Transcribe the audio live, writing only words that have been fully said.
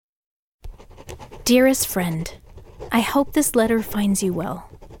Dearest friend, I hope this letter finds you well.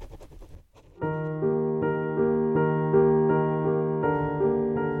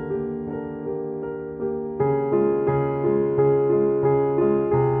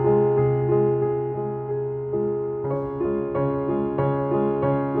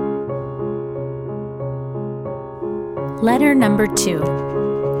 Letter number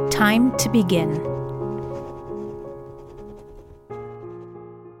 2. Time to begin.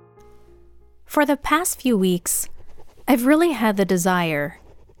 For the past few weeks, I've really had the desire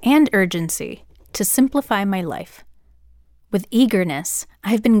and urgency to simplify my life. With eagerness,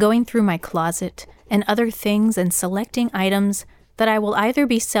 I've been going through my closet and other things and selecting items that I will either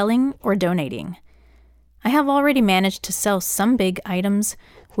be selling or donating. I have already managed to sell some big items,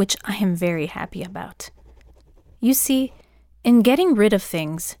 which I am very happy about. You see, in getting rid of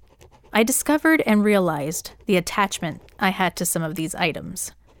things, I discovered and realized the attachment I had to some of these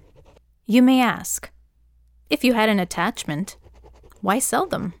items. You may ask, if you had an attachment, why sell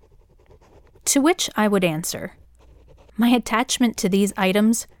them? To which I would answer, my attachment to these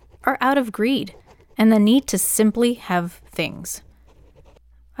items are out of greed and the need to simply have things.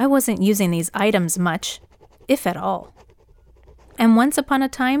 I wasn't using these items much, if at all. And once upon a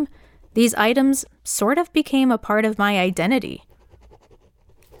time, these items sort of became a part of my identity.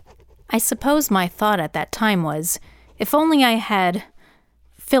 I suppose my thought at that time was, if only I had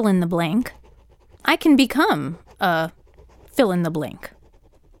fill in the blank, I can become a fill in the blank.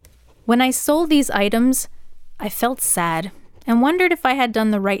 When I sold these items, I felt sad and wondered if I had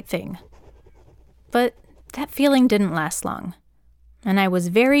done the right thing. But that feeling didn't last long, and I was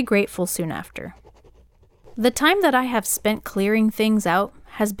very grateful soon after. The time that I have spent clearing things out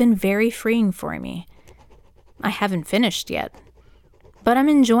has been very freeing for me. I haven't finished yet, but I'm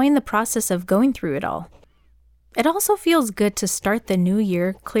enjoying the process of going through it all. It also feels good to start the new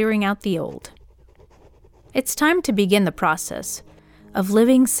year clearing out the old. It's time to begin the process of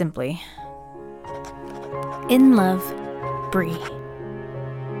living simply. In love, Bree.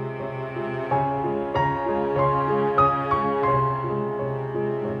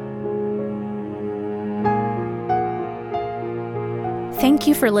 Thank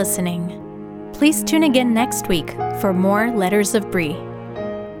you for listening. Please tune again next week for more Letters of Bree.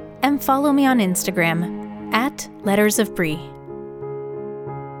 And follow me on Instagram @LettersOfBree.